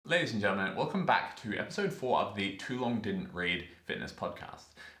Ladies and gentlemen, welcome back to episode 4 of the Too Long Didn't Read Fitness podcast.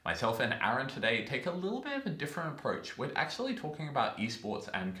 Myself and Aaron today take a little bit of a different approach. We're actually talking about esports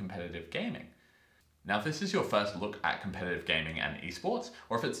and competitive gaming. Now, if this is your first look at competitive gaming and esports,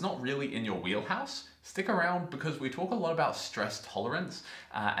 or if it's not really in your wheelhouse, stick around because we talk a lot about stress tolerance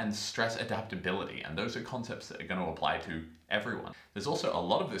and stress adaptability, and those are concepts that are going to apply to everyone. There's also a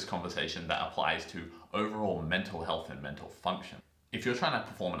lot of this conversation that applies to overall mental health and mental function. If you're trying to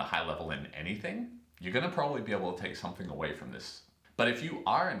perform at a high level in anything, you're going to probably be able to take something away from this. But if you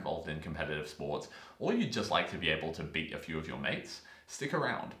are involved in competitive sports, or you'd just like to be able to beat a few of your mates, stick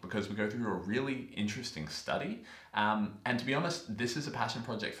around because we go through a really interesting study. And to be honest, this is a passion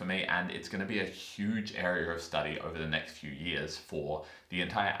project for me, and it's going to be a huge area of study over the next few years for the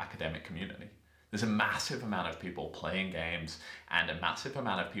entire academic community. There's a massive amount of people playing games and a massive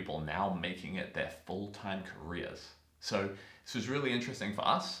amount of people now making it their full-time careers. So this was really interesting for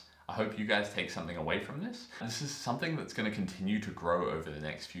us. I hope you guys take something away from this. This is something that's going to continue to grow over the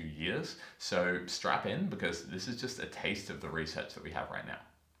next few years. So strap in because this is just a taste of the research that we have right now.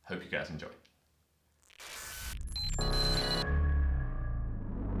 Hope you guys enjoy.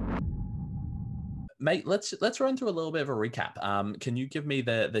 Mate, let's run through a little bit of a recap. Can you give me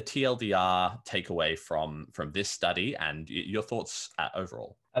the TLDR takeaway from this study and your thoughts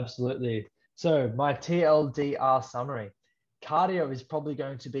overall? Absolutely. So my TLDR summary. Cardio is probably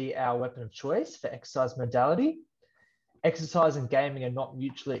going to be our weapon of choice for exercise modality. Exercise and gaming are not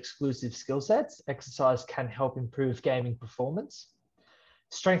mutually exclusive skill sets. Exercise can help improve gaming performance.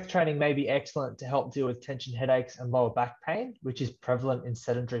 Strength training may be excellent to help deal with tension headaches and lower back pain, which is prevalent in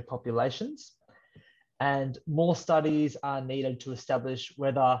sedentary populations. And more studies are needed to establish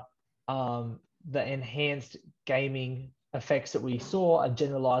whether the enhanced gaming effects that we saw are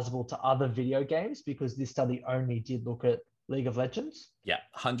generalizable to other video games, because this study only did look at League of Legends. Yeah,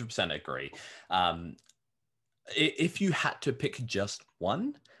 100% agree. If you had to pick just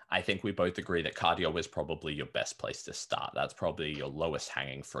one, I think we both agree that cardio is probably your best place to start. That's probably your lowest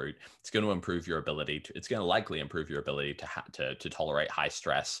hanging fruit. It's going to improve your ability to, it's going to likely improve your ability to tolerate high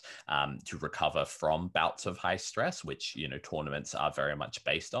stress, to recover from bouts of high stress, which, tournaments are very much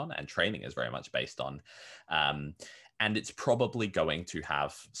based on and training is very much based on. And it's probably going to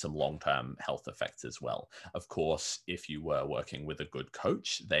have some long-term health effects as well. Of course, if you were working with a good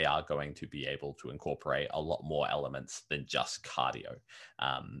coach, they are going to be able to incorporate a lot more elements than just cardio.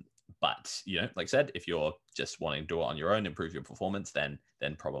 But, like I said, if you're just wanting to do it on your own, improve your performance, then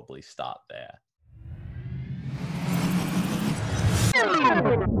probably start there.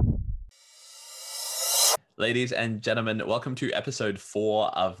 Ladies and gentlemen, welcome to episode 4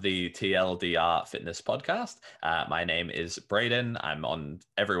 of the TLDR Fitness Podcast. My name is Braden. I'm on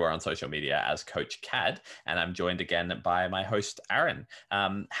everywhere on social media as Coach Cad, and I'm joined again by my host, Aaron.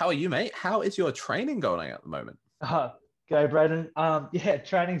 How are you, mate? How is your training going at the moment? Go, Braden.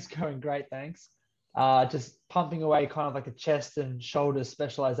 Training's going great, thanks. Just pumping away kind of like a chest and shoulder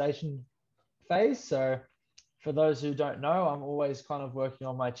specialization phase. So for those who don't know, I'm always kind of working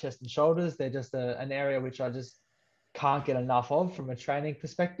on my chest and shoulders. They're just an area which I just can't get enough of from a training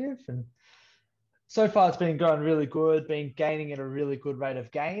perspective. And so far it's been going really good, been gaining at a really good rate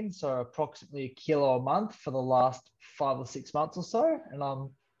of gain. So approximately 1 kilo a month for the last 5 or 6 months or so. And I'm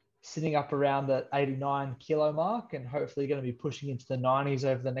sitting up around the 89 kilo mark and hopefully going to be pushing into the 90s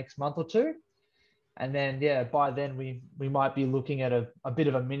over the next month or two. And then, by then we might be looking at a bit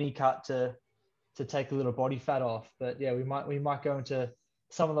of a mini cut to take a little body fat off. But we might go into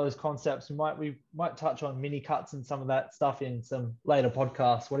some of those concepts. We might touch on mini cuts and some of that stuff in some later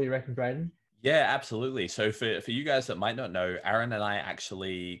podcasts. What do you reckon, Braden? Yeah, absolutely. So for you guys that might not know, Aaron and I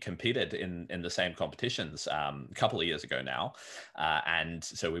actually competed in the same competitions a couple of years ago now. And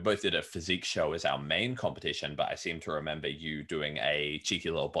so we both did a physique show as our main competition, but I seem to remember you doing a cheeky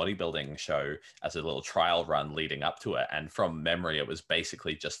little bodybuilding show as a little trial run leading up to it. And from memory, it was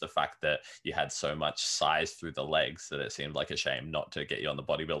basically just the fact that you had so much size through the legs that it seemed like a shame not to get you on the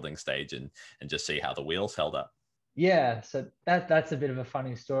bodybuilding stage and just see how the wheels held up. Yeah, so that's a bit of a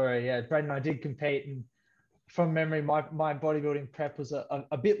funny story. Yeah, Brad and I did compete, and from memory, my bodybuilding prep was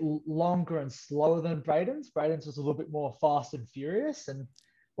a bit longer and slower than Braden's. Braden's was a little bit more fast and furious, and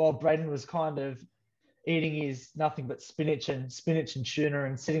while Braden was kind of eating his nothing but spinach and tuna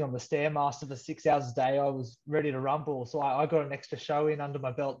and sitting on the Stairmaster for 6 hours a day, I was ready to rumble. So I got an extra show in under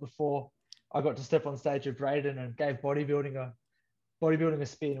my belt before I got to step on stage with Braden and gave bodybuilding a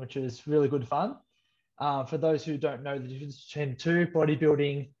spin, which was really good fun. For those who don't know the difference between the two,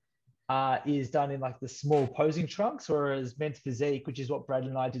 bodybuilding is done in like the small posing trunks, whereas men's physique, which is what Brad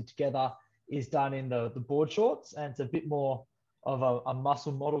and I did together, is done in the board shorts, and it's a bit more of a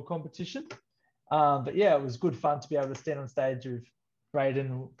muscle model competition. But yeah, it was good fun to be able to stand on stage with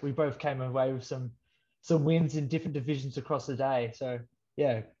Braden. We both came away with some wins in different divisions across the day. So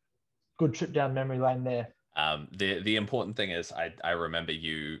yeah, good trip down memory lane there. The important thing is I remember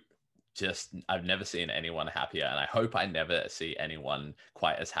you just, I've never seen anyone happier, and I hope I never see anyone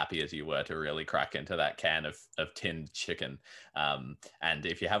quite as happy as you were to really crack into that can of tinned chicken. And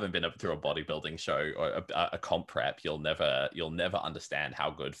if you haven't been up through a bodybuilding show or a comp prep, you'll never understand how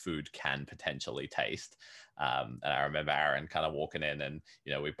good food can potentially taste. And I remember Aaron kind of walking in, and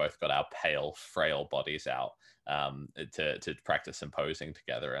we both got our pale, frail bodies out to practice some posing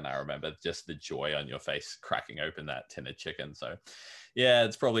together. And I remember just the joy on your face cracking open that tin of chicken. So yeah,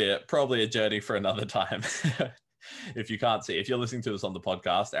 it's probably a journey for another time. If you can't see, if you're listening to us on the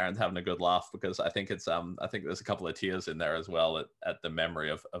podcast, Aaron's having a good laugh, because I think there's a couple of tears in there as well at the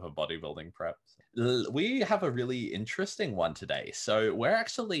memory of a bodybuilding prep. We have a really interesting one today. So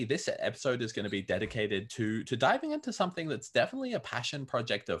this episode is going to be dedicated to diving into something that's definitely a passion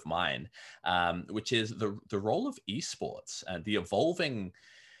project of mine, which is the role of esports and the evolving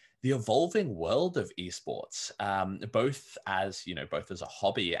world of esports, both as a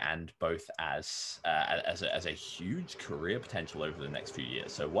hobby and both as a huge career potential over the next few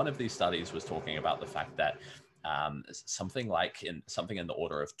years. So one of these studies was talking about the fact that something in the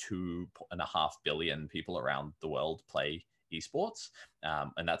order of 2.5 billion people around the world play esports,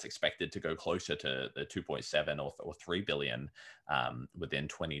 and that's expected to go closer to the 2.7 or 3 billion within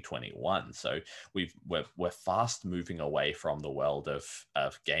 2021. So we're fast moving away from the world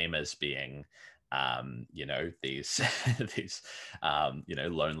of gamers being these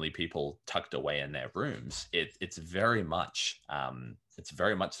lonely people tucked away in their rooms. It's very much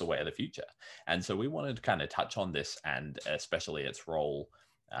the way of the future. And so we wanted to kind of touch on this, and especially its role,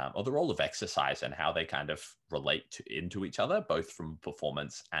 or the role of exercise, and how they kind of relate into each other, both from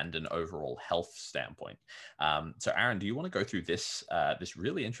performance and an overall health standpoint. So Aaron, do you want to go through this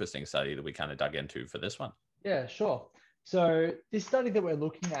really interesting study that we kind of dug into for this one? Yeah, sure. So this study that we're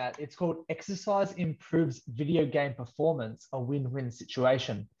looking at, it's called Exercise Improves Video Game Performance, a Win-Win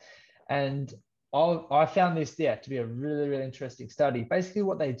Situation. And I found this to be a really, really interesting study. Basically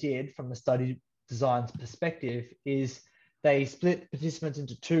what they did from the study design's perspective is they split participants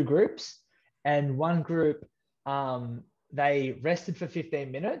into two groups, and one group, they rested for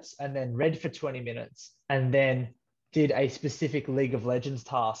 15 minutes and then read for 20 minutes and then did a specific League of Legends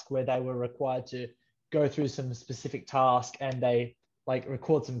task where they were required to go through some specific task, and they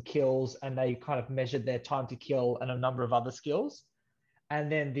record some kills, and they kind of measured their time to kill and a number of other skills.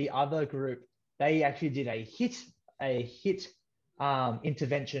 And then the other group, they actually did a hit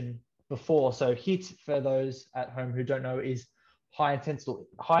intervention before. So HIIT, for those at home who don't know, is high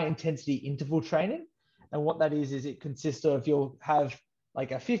intensity interval training. And what that is it consists of, you'll have a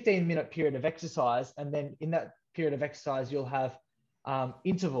 15-minute period of exercise, and then in that period of exercise you'll have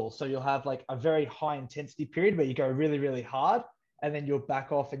intervals. So you'll have a very high intensity period where you go really, really hard, and then you'll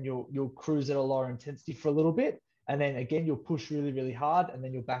back off and you'll cruise at a lower intensity for a little bit, and then again you'll push really, really hard, and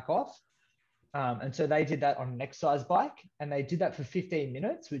then you'll back off. And so they did that on an exercise bike, and they did that for 15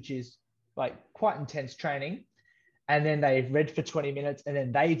 minutes, which is quite intense training. And then they read for 20 minutes, and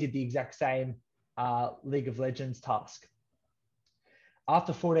then they did the exact same League of Legends task.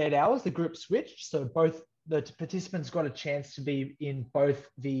 After 48 hours, the group switched. So both the participants got a chance to be in both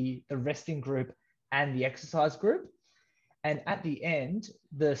the resting group and the exercise group. And at the end,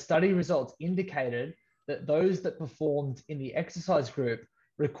 the study results indicated that those that performed in the exercise group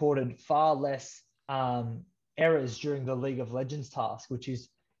recorded far less errors during the League of Legends task, which is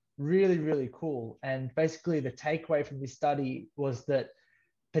really, really cool. And basically the takeaway from this study was that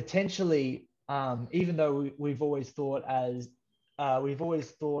potentially, even though we've always thought of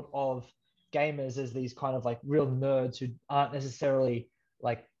gamers as these kind of real nerds who aren't necessarily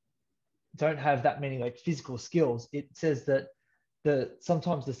don't have that many physical skills, it says that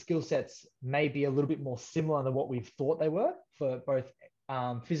sometimes the skill sets may be a little bit more similar than what we've thought they were for both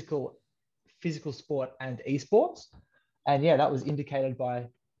physical sport and esports. And yeah, that was indicated by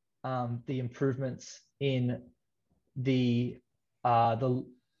the improvements in the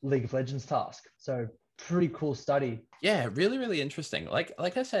League of Legends task. So pretty cool study. Yeah, really, really interesting. Like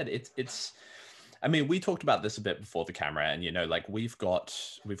I said, it's I mean, we talked about this a bit before the camera, and we've got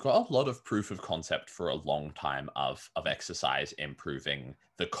a lot of proof of concept for a long time of exercise improving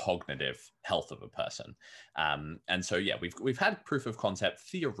the cognitive health of a person, and so yeah, we've had proof of concept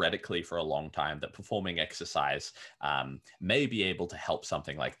theoretically for a long time that performing exercise may be able to help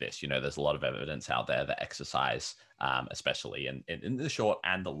something like this. There's a lot of evidence out there that exercise, especially in the short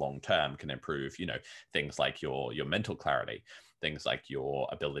and the long term, can improve things like your mental clarity. things like your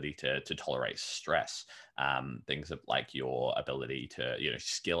ability to tolerate stress, things like your ability to,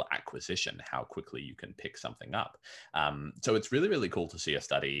 skill acquisition, how quickly you can pick something up. So it's really, really cool to see a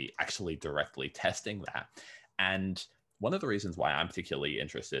study actually directly testing that. And one of the reasons why I'm particularly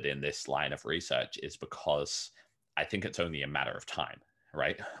interested in this line of research is because I think it's only a matter of time,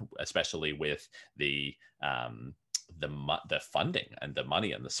 right? Especially with the funding and the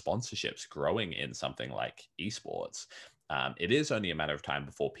money and the sponsorships growing in something like esports. It is only a matter of time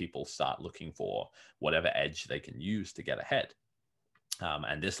before people start looking for whatever edge they can use to get ahead.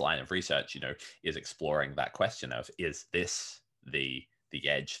 And this line of research, is exploring that question of, is this the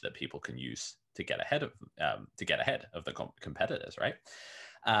edge that people can use to get ahead of the competitors, right?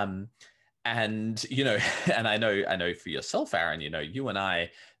 And and I know for yourself, Aaron, you and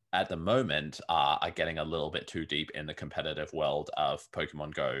I at the moment are getting a little bit too deep in the competitive world of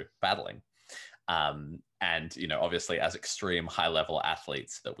Pokemon Go battling. And obviously, as extreme high-level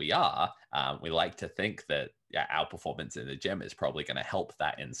athletes that we are, we like to think that our performance in the gym is probably going to help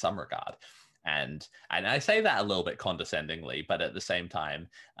that in some regard. And I say that a little bit condescendingly, but at the same time,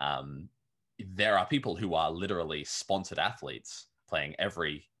 there are people who are literally sponsored athletes playing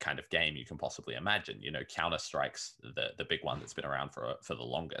every kind of game you can possibly imagine. Counter-Strike's the big one that's been around for the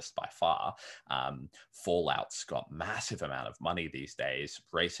longest by far. Fallout's got massive amount of money these days.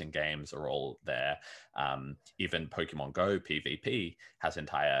 Racing games are all there. Even Pokemon Go PvP has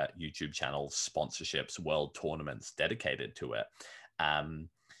entire YouTube channels, sponsorships, world tournaments dedicated to it. And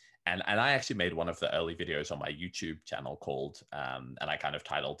I actually made one of the early videos on my YouTube channel called, and I kind of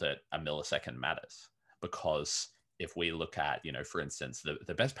titled it "A Millisecond Matters," because if we look at, for instance,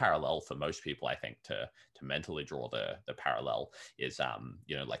 the best parallel for most people, I think, to mentally draw the parallel is,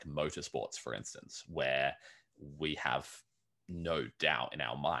 like motorsports, for instance, where we have no doubt in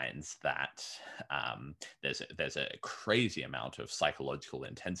our minds that there's a crazy amount of psychological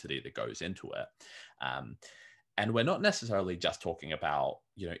intensity that goes into it. And we're not necessarily just talking about,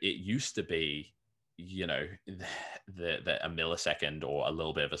 it used to be, a millisecond or a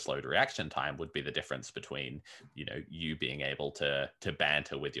little bit of a slowed reaction time would be the difference between, you being able to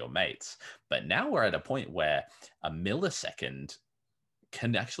banter with your mates. But now we're at a point where a millisecond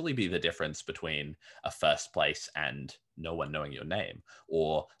can actually be the difference between a first place and no one knowing your name,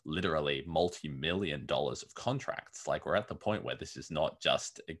 or literally multi-million dollars of contracts. Like, we're at the point where this is not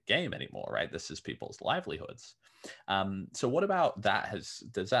just a game anymore, right? This is people's livelihoods. So what about that?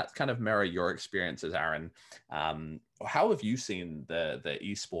 Does that kind of mirror your experiences, Aaron? How have you seen the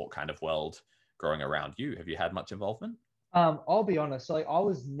esport kind of world growing around you? Have you had much involvement? I'll be honest, like I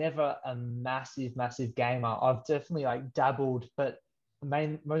was never a massive gamer. I've definitely like dabbled, but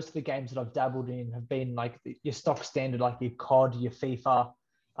most of the games that I've dabbled in have been like your stock standard, like your COD, your FIFA,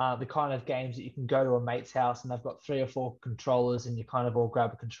 the kind of games that you can go to a mate's house and they've got 3 or 4 controllers and you kind of all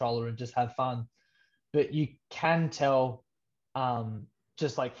grab a controller and just have fun. But you can tell,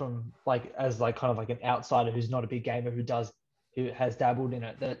 just like from like as like kind of like an outsider who's not a big gamer who has dabbled in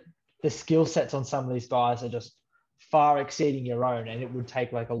it, that the skill sets on some of these guys are just far exceeding your own, and it would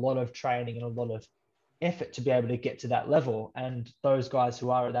take like a lot of training and a lot of effort to be able to get to that level. And those guys who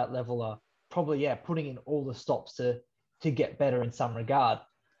are at that level are probably putting in all the stops to get better in some regard.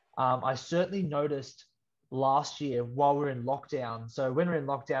 I certainly noticed last year while we're in lockdown. So when we're in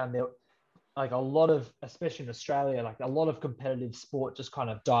lockdown, there like a lot of, especially in Australia, like a lot of competitive sport just kind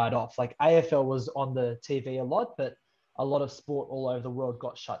of died off. Like AFL was on the TV a lot, but a lot of sport all over the world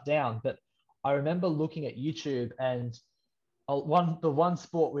got shut down. But I remember looking at YouTube, and the one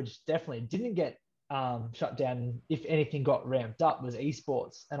sport which definitely didn't get shut down, if anything got ramped up, was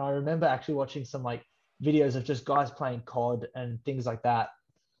esports. And I remember actually watching some like videos of just guys playing COD and things like that.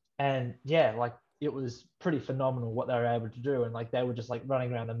 And like it was pretty phenomenal what they were able to do. And like they were just like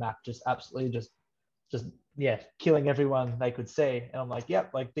running around the map, just absolutely just killing everyone they could see. And I'm like,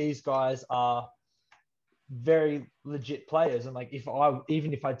 yep, like these guys are very legit players. And like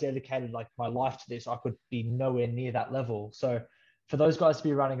even if I dedicated like my life to this, I could be nowhere near that level. So for those guys to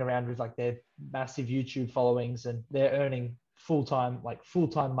be running around with like their massive YouTube followings and they're earning full-time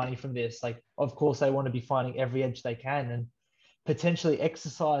money from this, like of course they want to be finding every edge they can. And potentially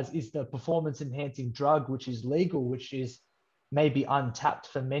exercise is the performance enhancing drug, which is legal, which is maybe untapped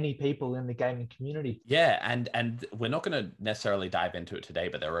for many people in the gaming community. Yeah, and we're not going to necessarily dive into it today,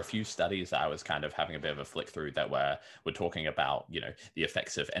 but there were a few studies that I was kind of having a bit of a flick through that were talking about, the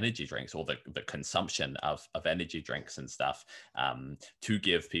effects of energy drinks, or the consumption of energy drinks and stuff, to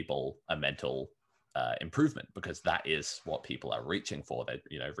give people a mental improvement, because that is what people are reaching for. They're,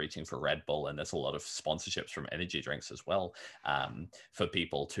 you know, reaching for Red Bull, and there's a lot of sponsorships from energy drinks as well, for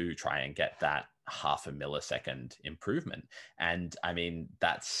people to try and get that half a millisecond improvement. And I mean,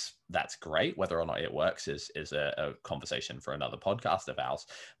 that's great. Whether or not it works is a conversation for another podcast of ours.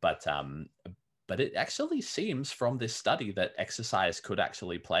 But it actually seems from this study that exercise could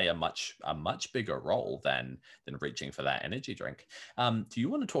actually play a much bigger role than reaching for that energy drink. Do you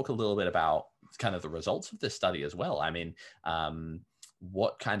want to talk a little bit about kind of the results of this study as well? I mean,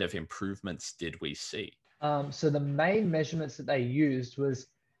 what kind of improvements did we see? So the main measurements that they used was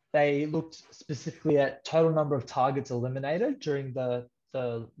they looked specifically at total number of targets eliminated during the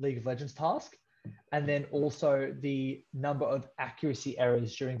League of Legends task, and then also the number of accuracy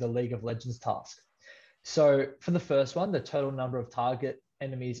errors during the League of Legends task. So for the first one, the total number of target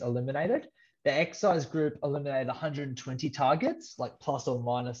enemies eliminated, the exercise group eliminated 120 targets, like plus or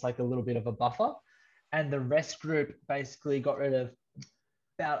minus like a little bit of a buffer. And the rest group basically got rid of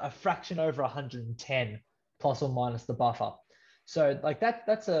about a fraction over 110 plus or minus the buffer. So like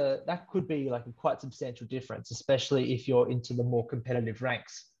that could be like a quite substantial difference, especially if you're into the more competitive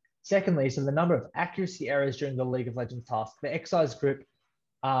ranks. Secondly, so the number of accuracy errors during the League of Legends task, the exercise group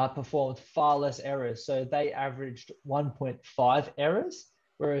performed far less errors. So they averaged 1.5 errors,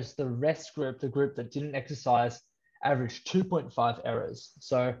 whereas the rest group, the group that didn't exercise, averaged 2.5 errors.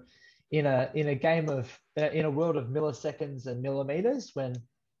 So in a game of, in a world of milliseconds and millimeters, when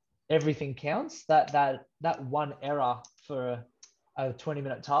everything counts, that one error for a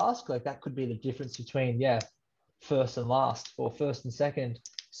 20-minute task, like that could be the difference between, first and last, or first and second.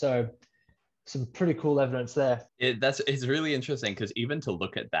 So some pretty cool evidence there. It's really interesting, because even to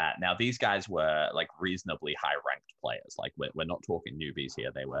look at that, now these guys were like reasonably high ranked players. Like we're not talking newbies here.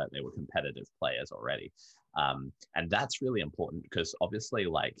 They were competitive players already. And that's really important, because obviously,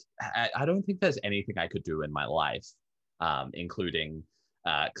 like, I don't think there's anything I could do in my life, including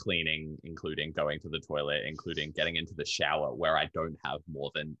cleaning, including going to the toilet, including getting into the shower, where I don't have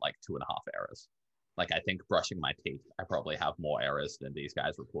more than like 2.5 errors. Like, I think brushing my teeth, I probably have more errors than these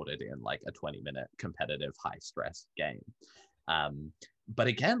guys reported in like a 20-minute competitive high stress game. But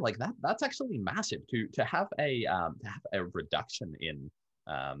again, like that's actually massive to have a reduction in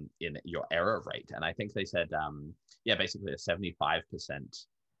your error rate. And I think they said, basically a 75%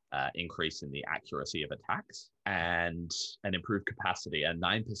 increase in the accuracy of attacks, and an improved capacity, a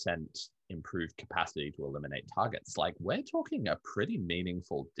 9% improved capacity to eliminate targets. Like, we're talking a pretty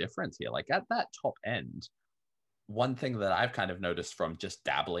meaningful difference here. Like, at that top end, one thing that I've kind of noticed from just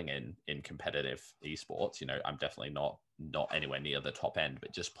dabbling in competitive esports, you know, I'm definitely not anywhere near the top end,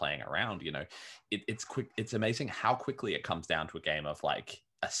 but just playing around, you know, it's quick. It's amazing how quickly it comes down to a game of like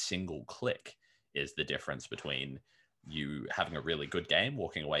a single click is the difference between you having a really good game,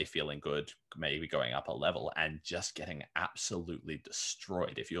 walking away feeling good, maybe going up a level, and just getting absolutely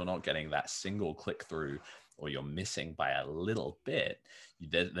destroyed. If you're not getting that single click through, or you're missing by a little bit,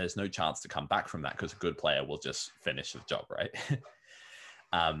 there's no chance to come back from that, because a good player will just finish the job, right?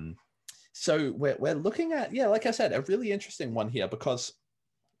 So we're looking at, like I said, a really interesting one here, because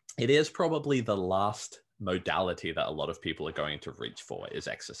it is probably the last modality that a lot of people are going to reach for is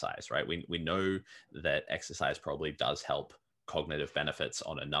exercise, right? We know that exercise probably does help cognitive benefits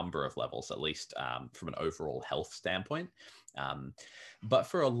on a number of levels, at least from an overall health standpoint. But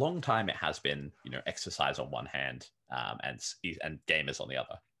for a long time, it has been, you know, exercise on one hand, and gamers on the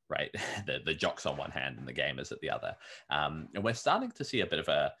other, right? the jocks on one hand and the gamers at the other. And we're starting to see a bit of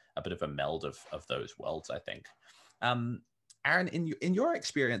a meld of those worlds, I think. Aaron, in your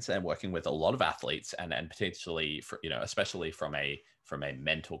experience and working with a lot of athletes, and potentially, for, you know, especially from a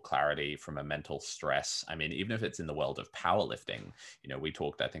mental clarity, from a mental stress, I mean, even if it's in the world of powerlifting, you know, we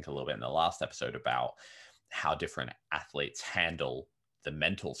talked, I think, a little bit in the last episode about how different athletes handle the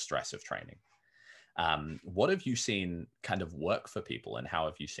mental stress of training. What have you seen kind of work for people, and how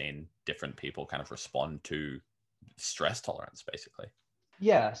have you seen different people kind of respond to stress tolerance, basically?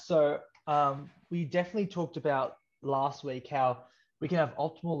 Yeah, so we definitely talked about last week how we can have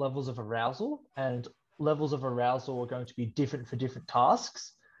optimal levels of arousal, and levels of arousal are going to be different for different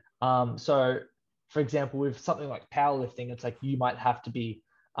tasks. So for example, with something like powerlifting, it's like you might have to be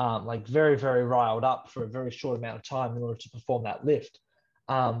like very, very riled up for a very short amount of time in order to perform that lift.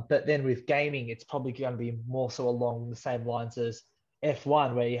 But then with gaming, it's probably going to be more so along the same lines as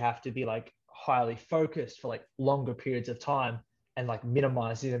F1, where you have to be like highly focused for like longer periods of time and like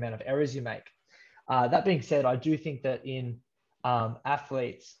minimize the amount of errors you make. That being said, I do think that in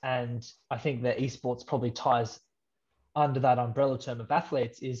athletes, and I think that esports probably ties under that umbrella term of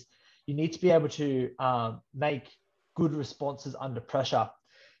athletes, is you need to be able to make good responses under pressure.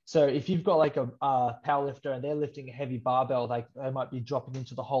 So if you've got like a power lifter and they're lifting a heavy barbell, like they might be dropping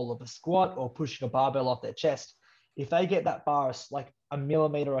into the hole of a squat or pushing a barbell off their chest. If they get that bar like a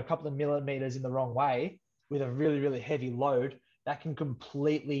millimeter or a couple of millimeters in the wrong way with a really, really heavy load, that can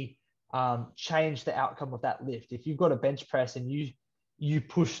completely change the outcome of that lift. If you've got a bench press and you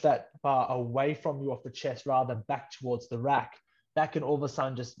push that bar away from you off the chest rather than back towards the rack, that can all of a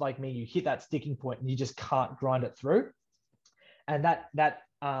sudden just like me, you hit that sticking point and you just can't grind it through. And that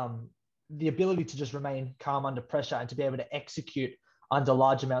the ability to just remain calm under pressure and to be able to execute under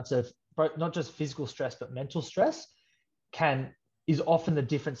large amounts of both, not just physical stress, but mental stress is often the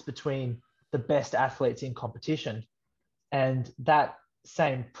difference between the best athletes in competition. And that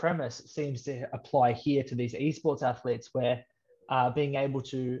same premise seems to apply here to these esports athletes, where being able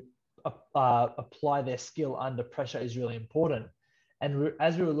to apply their skill under pressure is really important. And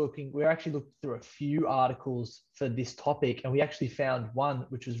as we were looking, we actually looked through a few articles for this topic, and we actually found one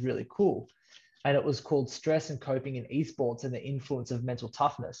which was really cool. And it was called Stress and Coping in Esports and the Influence of Mental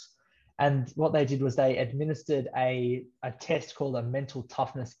Toughness. And what they did was they administered a test called a Mental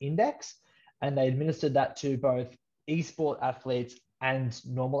Toughness Index, and they administered that to both esport athletes and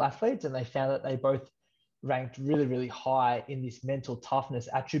normal athletes. And they found that they both ranked really, really high in this mental toughness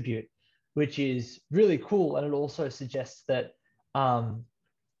attribute, which is really cool. And it also suggests that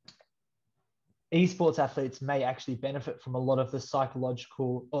esports athletes may actually benefit from a lot of the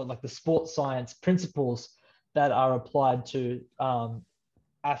psychological or like the sports science principles that are applied to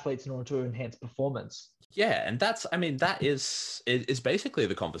athletes in order to enhance performance. Yeah, and that is basically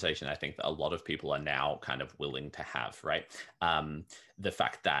the conversation I think that a lot of people are now kind of willing to have, right? The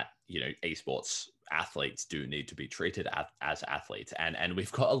fact that, esports athletes do need to be treated as athletes, and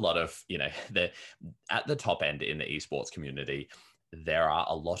we've got a lot of, at the top end in the esports community, there are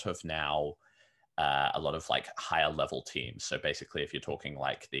a lot of now, a lot of like higher level teams. So basically, if you're talking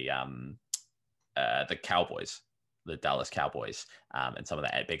like the Cowboys, the Dallas Cowboys, and some of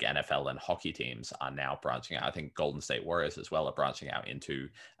the big NFL and hockey teams are now branching out. I think Golden State Warriors as well are branching out into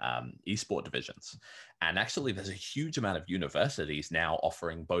esport divisions. And actually, there's a huge amount of universities now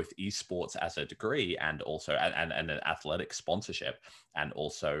offering both esports as a degree and also and an athletic sponsorship, and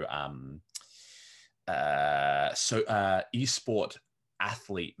also esport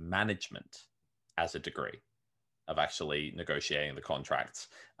athlete management as a degree, of actually negotiating the contracts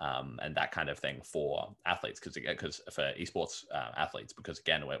and that kind of thing for athletes, because for esports athletes, because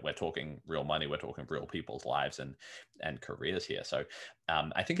again, we're talking real money, we're talking real people's lives and careers here. So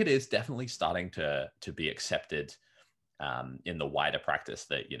I think it is definitely starting to be accepted in the wider practice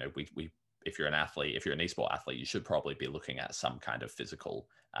that, we if you're an athlete, if you're an esport athlete, you should probably be looking at some kind of physical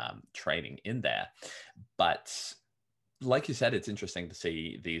training in there. But like you said, it's interesting to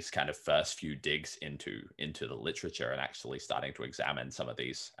see these kind of first few digs into the literature and actually starting to examine some of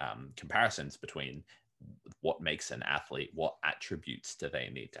these comparisons between what makes an athlete, what attributes do they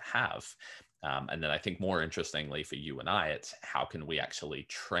need to have. And then I think more interestingly for you and I, it's how can we actually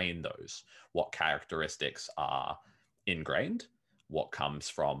train those? What characteristics are ingrained? What comes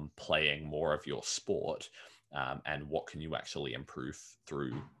from playing more of your sport? And what can you actually improve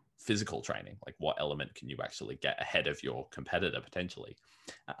through physical training? Like what element can you actually get ahead of your competitor potentially?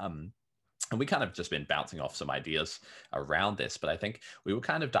 And we kind of just been bouncing off some ideas around this, but I think we were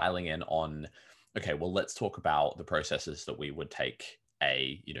kind of dialing in on, okay, well, let's talk about the processes that we would take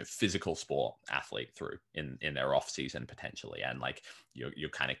a physical sport athlete through in their off season potentially. And like your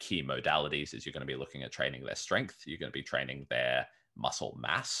kind of key modalities is you're going to be looking at training their strength, you're going to be training their muscle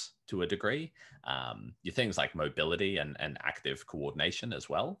mass to a degree, your things like mobility and active coordination as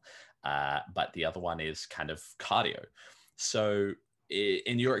well. But the other one is kind of cardio. So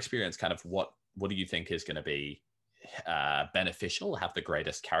in your experience, kind of what do you think is going to be beneficial, have the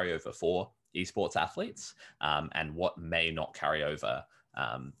greatest carryover for esports athletes, and what may not carry over,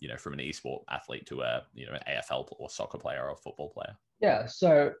 from an esport athlete to an AFL or soccer player or a football player? Yeah,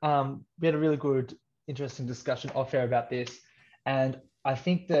 so we had a really good, interesting discussion off air about this. And I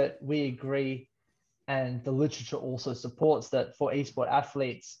think that we agree, and the literature also supports that for esport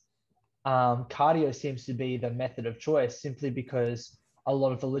athletes, cardio seems to be the method of choice, simply because a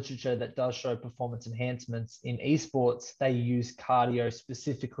lot of the literature that does show performance enhancements in esports, they use cardio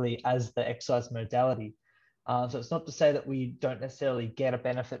specifically as the exercise modality. So it's not to say that we don't necessarily get a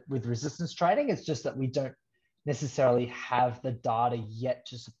benefit with resistance training. It's just that we don't necessarily have the data yet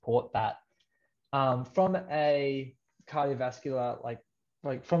to support that. From a cardiovascular,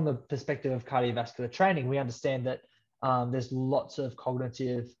 like from the perspective of cardiovascular training, we understand that there's lots of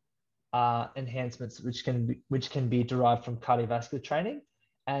cognitive enhancements which can be derived from cardiovascular training.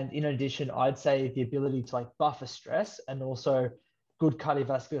 And in addition, I'd say the ability to like buffer stress and also good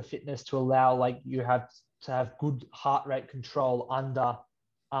cardiovascular fitness to allow like you have to have good heart rate control under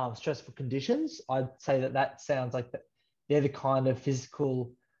stressful conditions. I'd say that sounds like they're the kind of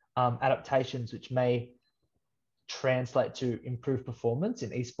physical adaptations which may translate to improved performance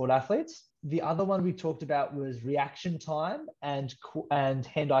in esport athletes. The other one we talked about was reaction time and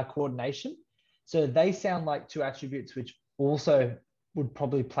hand-eye coordination. So they sound like two attributes which also would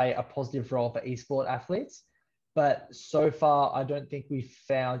probably play a positive role for esport athletes. But so far, I don't think we've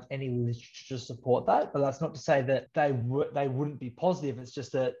found any literature to support that. But that's not to say that they wouldn't be positive. It's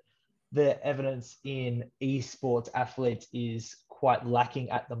just that the evidence in esports athletes is quite lacking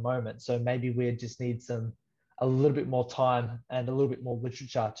at the moment. So maybe we just need a little bit more time and a little bit more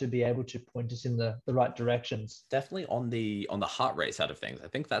literature to be able to point us in the right directions. Definitely on the heart rate side of things, I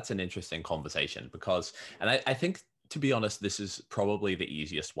think that's an interesting conversation because, and I think, to be honest, this is probably the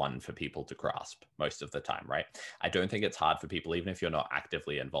easiest one for people to grasp most of the time, right? I don't think it's hard for people, even if you're not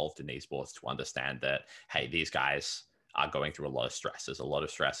actively involved in esports, to understand that, hey, these guys are going through a lot of stress. There's a lot of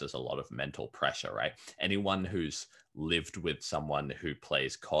stress. There's a lot of mental pressure, right? Anyone who's lived with someone who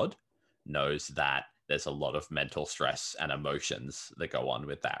plays COD knows that there's a lot of mental stress and emotions that go on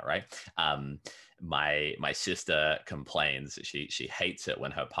with that, right? My sister complains. She hates it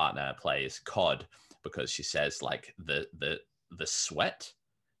when her partner plays COD because she says like the sweat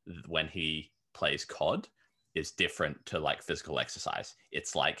when he plays COD is different to like physical exercise.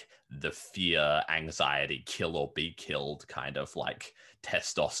 It's like the fear, anxiety, kill or be killed kind of like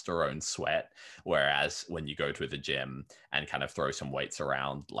testosterone sweat. Whereas when you go to the gym and kind of throw some weights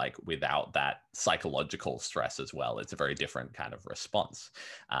around, like without that psychological stress as well, it's a very different kind of response.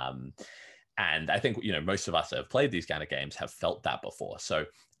 And I think, you know, most of us that have played these kind of games have felt that before. So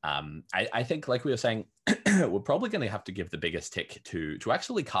I think, like we were saying, we're probably going to have to give the biggest tick to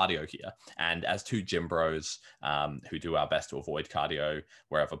actually cardio here. And as two gym bros who do our best to avoid cardio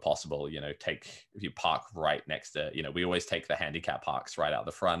wherever possible, you know, if you park right next to, you know, we always take the handicap parks right out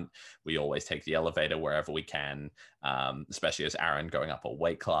the front. We always take the elevator wherever we can, especially as Aaron going up a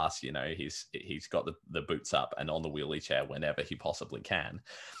weight class, you know, he's got the boots up and on the wheelie chair whenever he possibly can.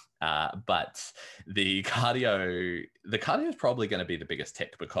 But the cardio is probably going to be the biggest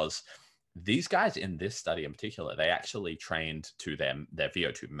tick because these guys in this study in particular, they actually trained to their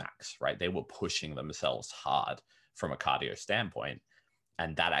VO2 max, right? They were pushing themselves hard from a cardio standpoint.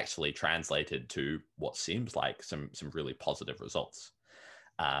 And that actually translated to what seems like some really positive results.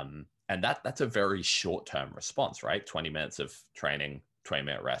 And that's a very short-term response, right? 20 minutes of training,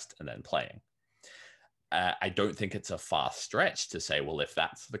 20-minute rest, and then playing. I don't think it's a far stretch to say, well, if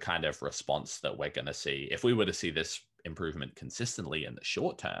that's the kind of response that we're going to see, if we were to see this improvement consistently in the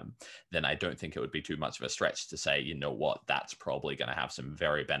short term, then I don't think it would be too much of a stretch to say, you know what, that's probably going to have some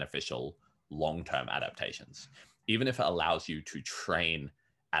very beneficial long-term adaptations. Even if it allows you to train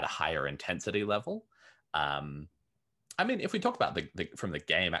at a higher intensity level. I mean, if we talk about from the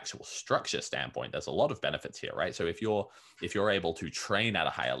game actual structure standpoint, there's a lot of benefits here, right? So if you're able to train at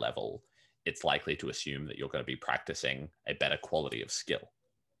a higher level, it's likely to assume that you're going to be practicing a better quality of skill.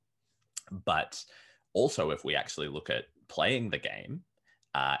 But also, if we actually look at playing the game,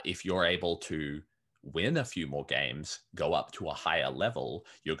 if you're able to win a few more games, go up to a higher level,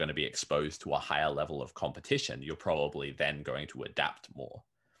 you're going to be exposed to a higher level of competition. You're probably then going to adapt more.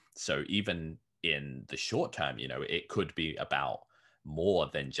 So even in the short term, you know, it could be about more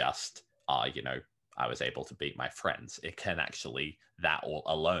than just, you know, I was able to beat my friends. It can actually, that all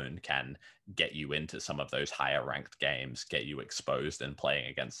alone can get you into some of those higher ranked games, get you exposed and playing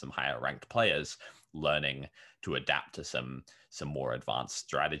against some higher ranked players, learning to adapt to some more advanced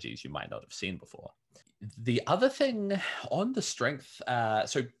strategies you might not have seen before. The other thing on the strength,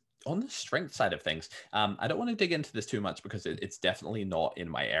 on the strength side of things, I don't want to dig into this too much because it's definitely not in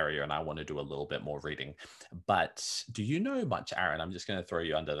my area and I want to do a little bit more reading. But do you know much, Aaron? I'm just going to throw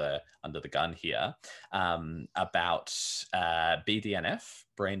you under the gun here, about BDNF,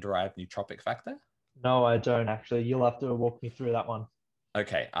 brain-derived neurotrophic factor? No, I don't actually. You'll have to walk me through that one.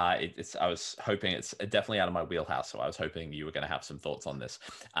 Okay, I was hoping, it's definitely out of my wheelhouse, so I was hoping you were going to have some thoughts on this.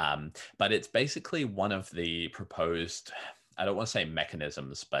 But it's basically one of the proposed, I don't want to say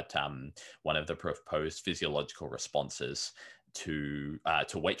mechanisms, but one of the proposed physiological responses to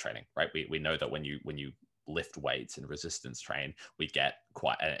weight training, right? We know that when you lift weights and resistance train, we get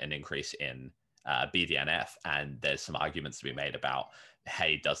quite an increase in BDNF, and there's some arguments to be made about,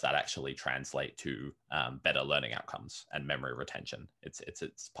 hey, does that actually translate to better learning outcomes and memory retention?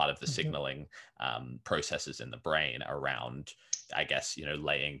 It's part of the signaling processes in the brain around, I guess, you know,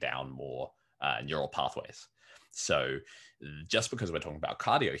 laying down more neural pathways. So just because we're talking about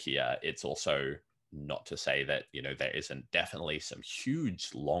cardio here, it's also not to say that, there isn't definitely some huge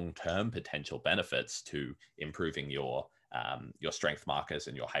long-term potential benefits to improving your strength markers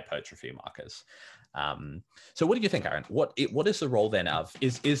and your hypertrophy markers. So what do you think, Aaron? What is the role then of,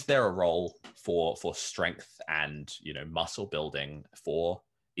 is there a role for strength and, muscle building for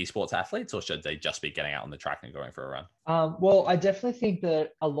esports athletes, or should they just be getting out on the track and going for a run? Well, I definitely think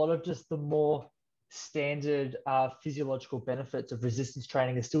that a lot of just the more standard physiological benefits of resistance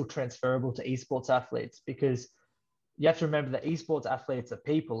training is still transferable to esports athletes, because you have to remember that esports athletes are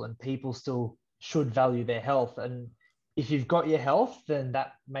people, and people still should value their health. And if you've got your health, then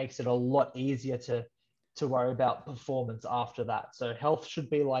that makes it a lot easier to worry about performance after that. So health should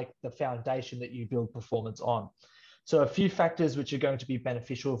be like the foundation that you build performance on. So a few factors which are going to be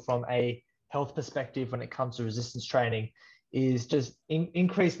beneficial from a health perspective when it comes to resistance training is just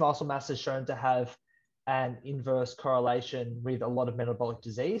increased muscle mass is shown to have an inverse correlation with a lot of metabolic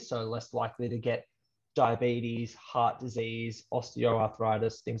disease. So less likely to get diabetes, heart disease,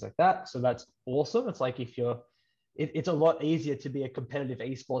 osteoarthritis, things like that. So that's awesome. It's like it's a lot easier to be a competitive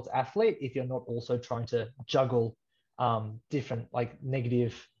esports athlete if you're not also trying to juggle different like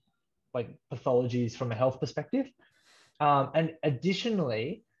negative like pathologies from a health perspective. And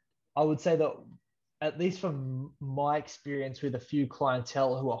additionally, I would say that at least from my experience with a few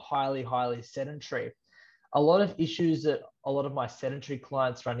clientele who are highly, highly sedentary, a lot of issues that a lot of my sedentary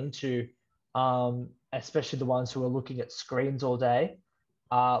clients run into, especially the ones who are looking at screens all day,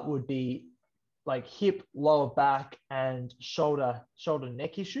 would be like hip, lower back, and shoulder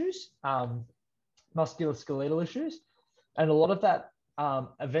neck issues, musculoskeletal issues. And a lot of that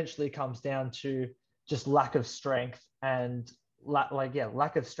eventually comes down to just lack of strength and lack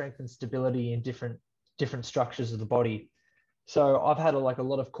of strength and stability in different structures of the body. So I've had a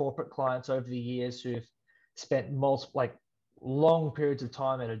lot of corporate clients over the years who've spent long periods of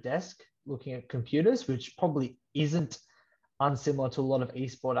time at a desk looking at computers, which probably isn't unsimilar to a lot of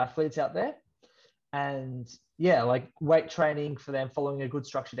esport athletes out there. And yeah, like weight training for them, following a good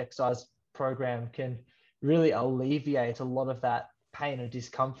structured exercise program, can really alleviate a lot of that pain and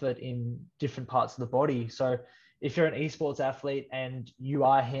discomfort in different parts of the body. So if you're an esports athlete and you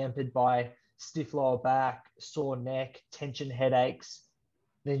are hampered by stiff lower back, sore neck, tension headaches,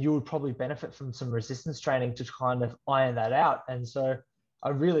 then you would probably benefit from some resistance training to kind of iron that out. And so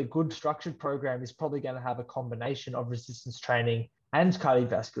a really good structured program is probably going to have a combination of resistance training and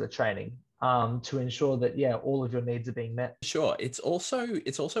cardiovascular training to ensure that, yeah, all of your needs are being met. Sure. It's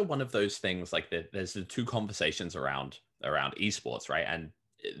also one of those things, like there's the two conversations around esports, right? And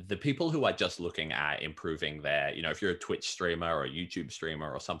the people who are just looking at improving their, if you're a Twitch streamer or a YouTube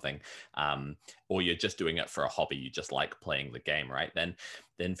streamer or something, or you're just doing it for a hobby, you just like playing the game, right? Then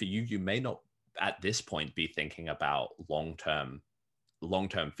for you may not at this point be thinking about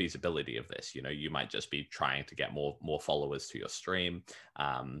long-term feasibility of this. You might just be trying to get more followers to your stream,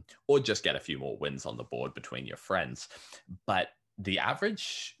 or just get a few more wins on the board between your friends. But the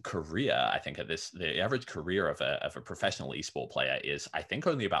average career, I think, the average career of a professional esport player is, I think,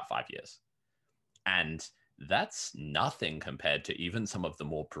 only about 5 years. And that's nothing compared to even some of the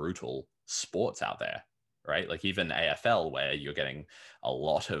more brutal sports out there, right? Like even AFL, where you're getting a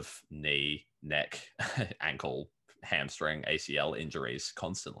lot of knee, neck, ankle, hamstring, ACL injuries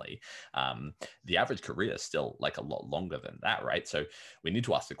constantly. The average career is still like a lot longer than that, right? So we need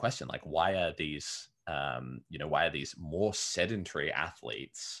to ask the question, like, why are these more sedentary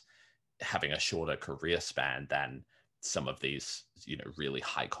athletes having a shorter career span than some of these, really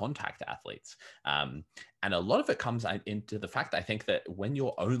high contact athletes? And a lot of it comes into the fact, I think, that when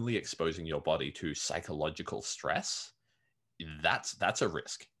you're only exposing your body to psychological stress, that's a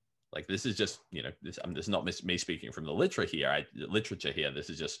risk. Like, this is just, this is not me speaking from the literature here. This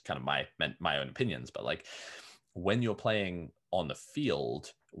is just kind of my own opinions. But like, when you're playing on the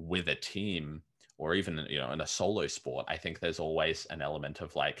field with a team, or even, in a solo sport, I think there's always an element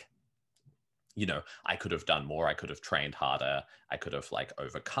of like, I could have done more. I could have trained harder. I could have like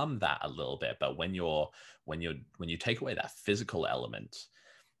overcome that a little bit. But when you take away that physical element,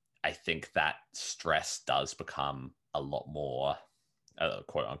 I think that stress does become a lot more,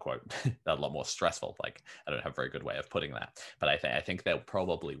 quote unquote, a lot more stressful. Like, I don't have a very good way of putting that, but I think there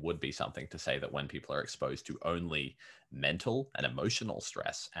probably would be something to say that when people are exposed to only mental and emotional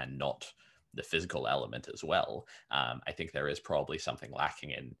stress and not the physical element as well, I think there is probably something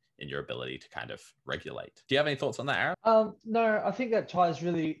lacking in your ability to kind of regulate. Do you have any thoughts on that, Aaron? No, I think that ties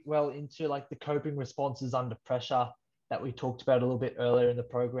really well into like the coping responses under pressure that we talked about a little bit earlier in the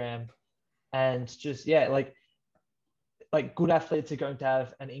program. And just, yeah, like good athletes are going to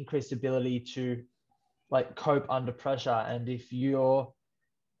have an increased ability to like cope under pressure. And if you're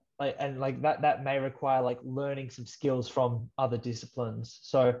that may require like learning some skills from other disciplines.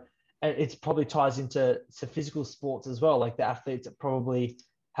 So it's probably ties into physical sports as well. Like the athletes that probably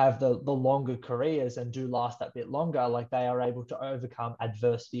have the longer careers and do last that bit longer, like they are able to overcome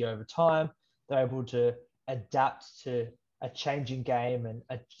adversity over time. They're able to adapt to a changing game and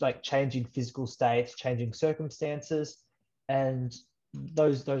like changing physical states, changing circumstances, and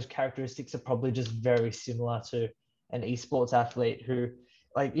those characteristics are probably just very similar to an esports athlete who,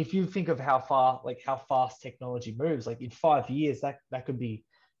 like, if you think of how fast technology moves, like in 5 years that could be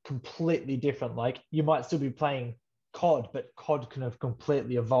completely different. Like you might still be playing COD, but COD can have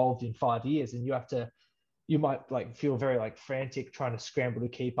completely evolved in 5 years, and you might like feel very like frantic trying to scramble to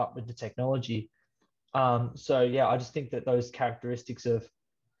keep up with the technology. So yeah, I just think that those characteristics of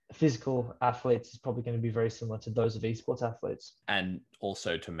physical athletes is probably going to be very similar to those of esports athletes. And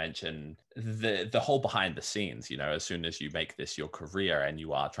also to mention the whole behind the scenes, as soon as you make this your career and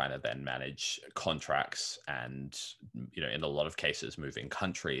you are trying to then manage contracts and, in a lot of cases moving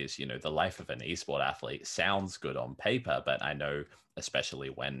countries, the life of an esport athlete sounds good on paper, but I know, especially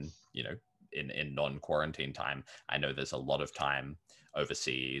when, in non-quarantine time, I know there's a lot of time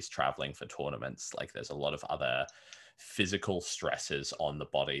overseas traveling for tournaments. Like there's a lot of other physical stresses on the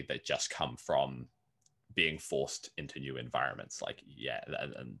body that just come from being forced into new environments, like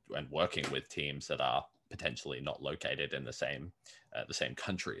and working with teams that are potentially not located in the same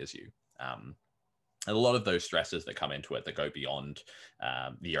country as you. And a lot of those stresses that come into it that go beyond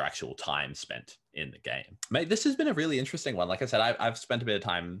your actual time spent in the game. Mate, this has been a really interesting one. Like I said, I've spent a bit of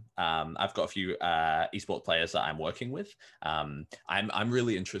time. I've got a few esports players that I'm working with. I'm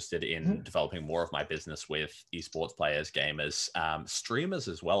really interested in developing more of my business with esports players, gamers, streamers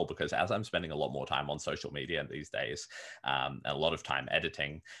as well, because as I'm spending a lot more time on social media these days, and a lot of time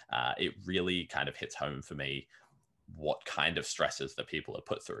editing, it really kind of hits home for me what kind of stresses that people are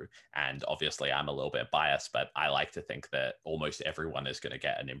put through. And obviously I'm a little bit biased, but I like to think that almost everyone is going to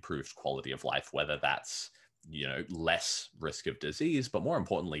get an improved quality of life, whether that's, less risk of disease, but more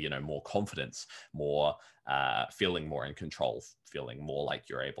importantly, more confidence, more feeling more in control, feeling more like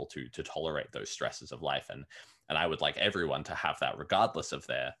you're able to tolerate those stresses of life. And I would like everyone to have that regardless of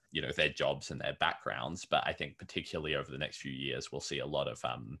their, their jobs and their backgrounds. But I think particularly over the next few years, we'll see a lot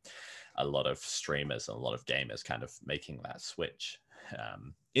of streamers and a lot of gamers kind of making that switch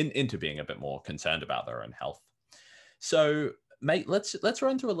into being a bit more concerned about their own health. So, mate, let's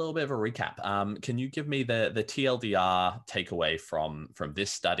run through a little bit of a recap. Can you give me the TLDR takeaway from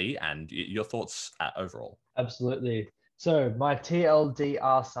this study and your thoughts overall? Absolutely. So my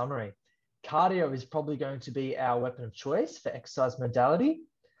TLDR summary: cardio is probably going to be our weapon of choice for exercise modality.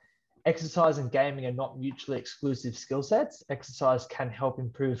 Exercise and gaming are not mutually exclusive skill sets. Exercise can help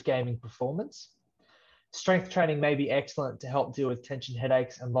improve gaming performance. Strength training may be excellent to help deal with tension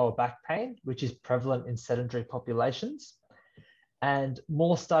headaches and lower back pain, which is prevalent in sedentary populations. And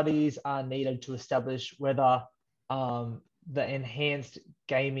more studies are needed to establish whether the enhanced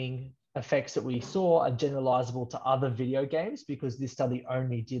gaming effects that we saw are generalizable to other video games, because this study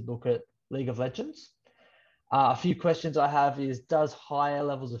only did look at League of Legends. A few questions I have is, does higher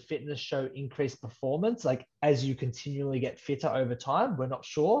levels of fitness show increased performance, like as you continually get fitter over time? We're not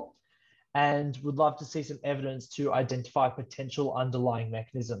sure. And would love to see some evidence to identify potential underlying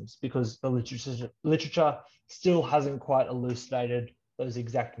mechanisms, because the literature still hasn't quite elucidated those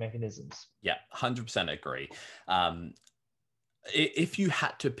exact mechanisms. Yeah, 100% agree. If you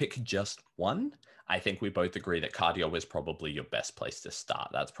had to pick just one, I think we both agree that cardio is probably your best place to start.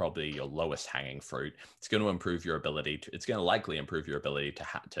 That's probably your lowest hanging fruit. It's going to improve your ability to, it's going to likely improve your ability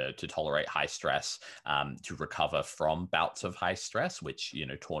to tolerate high stress, to recover from bouts of high stress, which,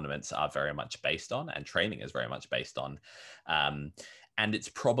 tournaments are very much based on, and training is very much based on. And it's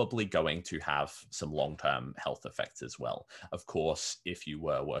probably going to have some long-term health effects as well. Of course, if you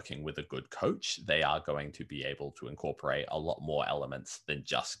were working with a good coach, they are going to be able to incorporate a lot more elements than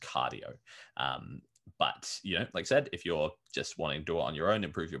just cardio. But, like I said, if you're just wanting to do it on your own,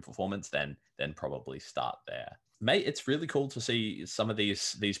 improve your performance, then probably start there. Mate, it's really cool to see some of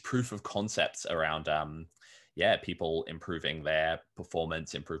these proof of concepts around people improving their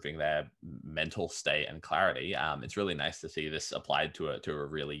performance, improving their mental state and clarity. It's really nice to see this applied to a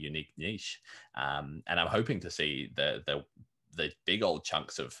really unique niche. And I'm hoping to see the big old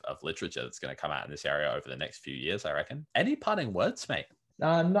chunks of literature that's going to come out in this area over the next few years, I reckon. Any parting words, mate?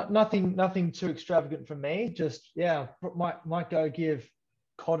 Nothing too extravagant from me. Just, might go give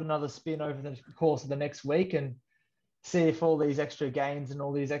COD another spin over the course of the next week and see if all these extra gains and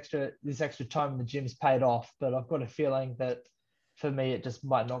all this extra time in the gym's paid off. But I've got a feeling that for me, it just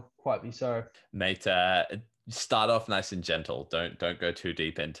might not quite be so. Mate, start off nice and gentle. Don't go too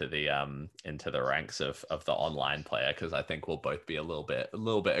deep into the ranks of the online player, because I think we'll both be a little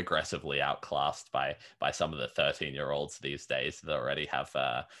bit aggressively outclassed by some of the 13-year-olds these days that already have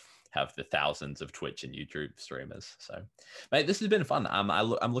the thousands of Twitch and YouTube streamers. So, mate, this has been fun.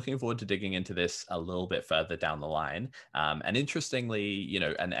 I'm looking forward to digging into this a little bit further down the line. And interestingly, you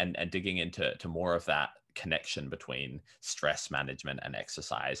know, and digging into more of that connection between stress management and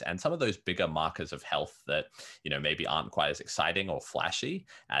exercise, and some of those bigger markers of health that, you know, maybe aren't quite as exciting or flashy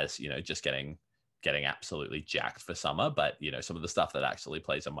as, you know, just getting absolutely jacked for summer, but, you know, some of the stuff that actually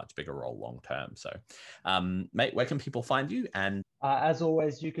plays a much bigger role long term. So, mate, where can people find you? And As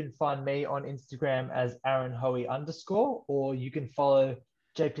always, you can find me on Instagram as Aaron Hoey _, or you can follow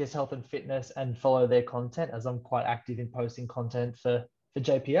JPS Health and Fitness and follow their content, as I'm quite active in posting content for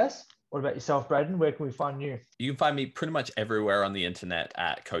JPS. What about yourself, Braden? Where can we find you? You can find me pretty much everywhere on the internet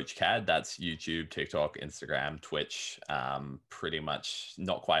at Coach Cad. That's YouTube, TikTok, Instagram, Twitch, pretty much,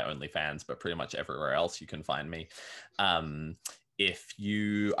 not quite OnlyFans, but pretty much everywhere else you can find me. If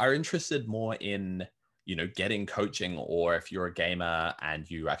you are interested more in, you know, getting coaching, or if you're a gamer and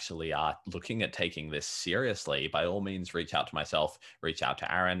you actually are looking at taking this seriously, by all means, reach out to myself, reach out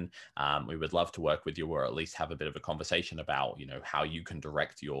to Aaron. We would love to work with you, or at least have a bit of a conversation about, you know, how you can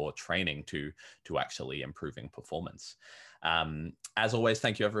direct your training to actually improving performance. As always,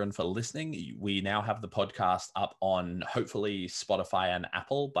 thank you everyone for listening. We now have the podcast up on hopefully Spotify and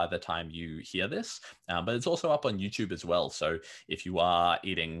Apple by the time you hear this, but it's also up on YouTube as well. So if you are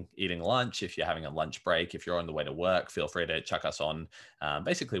eating lunch, if you're having a lunch break, if you're on the way to work, feel free to chuck us on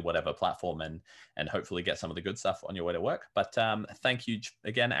basically whatever platform, and hopefully get some of the good stuff on your way to work. But thank you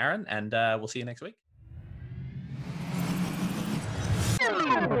again, Aaron, and we'll see you next week.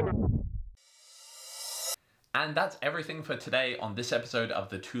 And that's everything for today on this episode of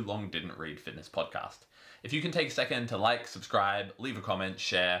the Too Long Didn't Read Fitness podcast. If you can take a second to like, subscribe, leave a comment,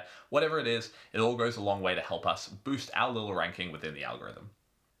 share, whatever it is, it all goes a long way to help us boost our little ranking within the algorithm.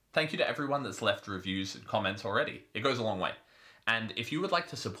 Thank you to everyone that's left reviews and comments already. It goes a long way. And if you would like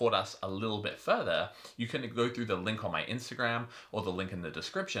to support us a little bit further, you can go through the link on my Instagram or the link in the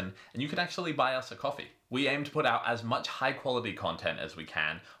description, and you can actually buy us a coffee. We aim to put out as much high quality content as we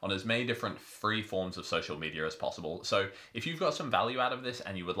can on as many different free forms of social media as possible. So if you've got some value out of this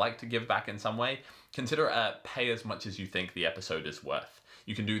and you would like to give back in some way, consider pay as much as you think the episode is worth.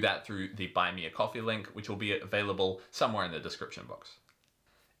 You can do that through the Buy Me a Coffee link, which will be available somewhere in the description box.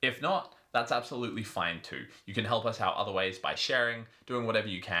 If not, that's absolutely fine too. You can help us out other ways by sharing, doing whatever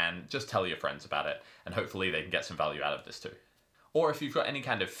you can, just tell your friends about it, and hopefully they can get some value out of this too. Or if you've got any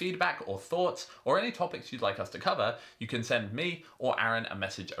kind of feedback or thoughts, or any topics you'd like us to cover, you can send me or Aaron a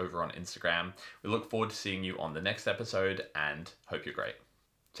message over on Instagram. We look forward to seeing you on the next episode, and hope you're great.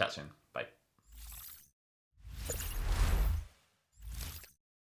 Chat soon.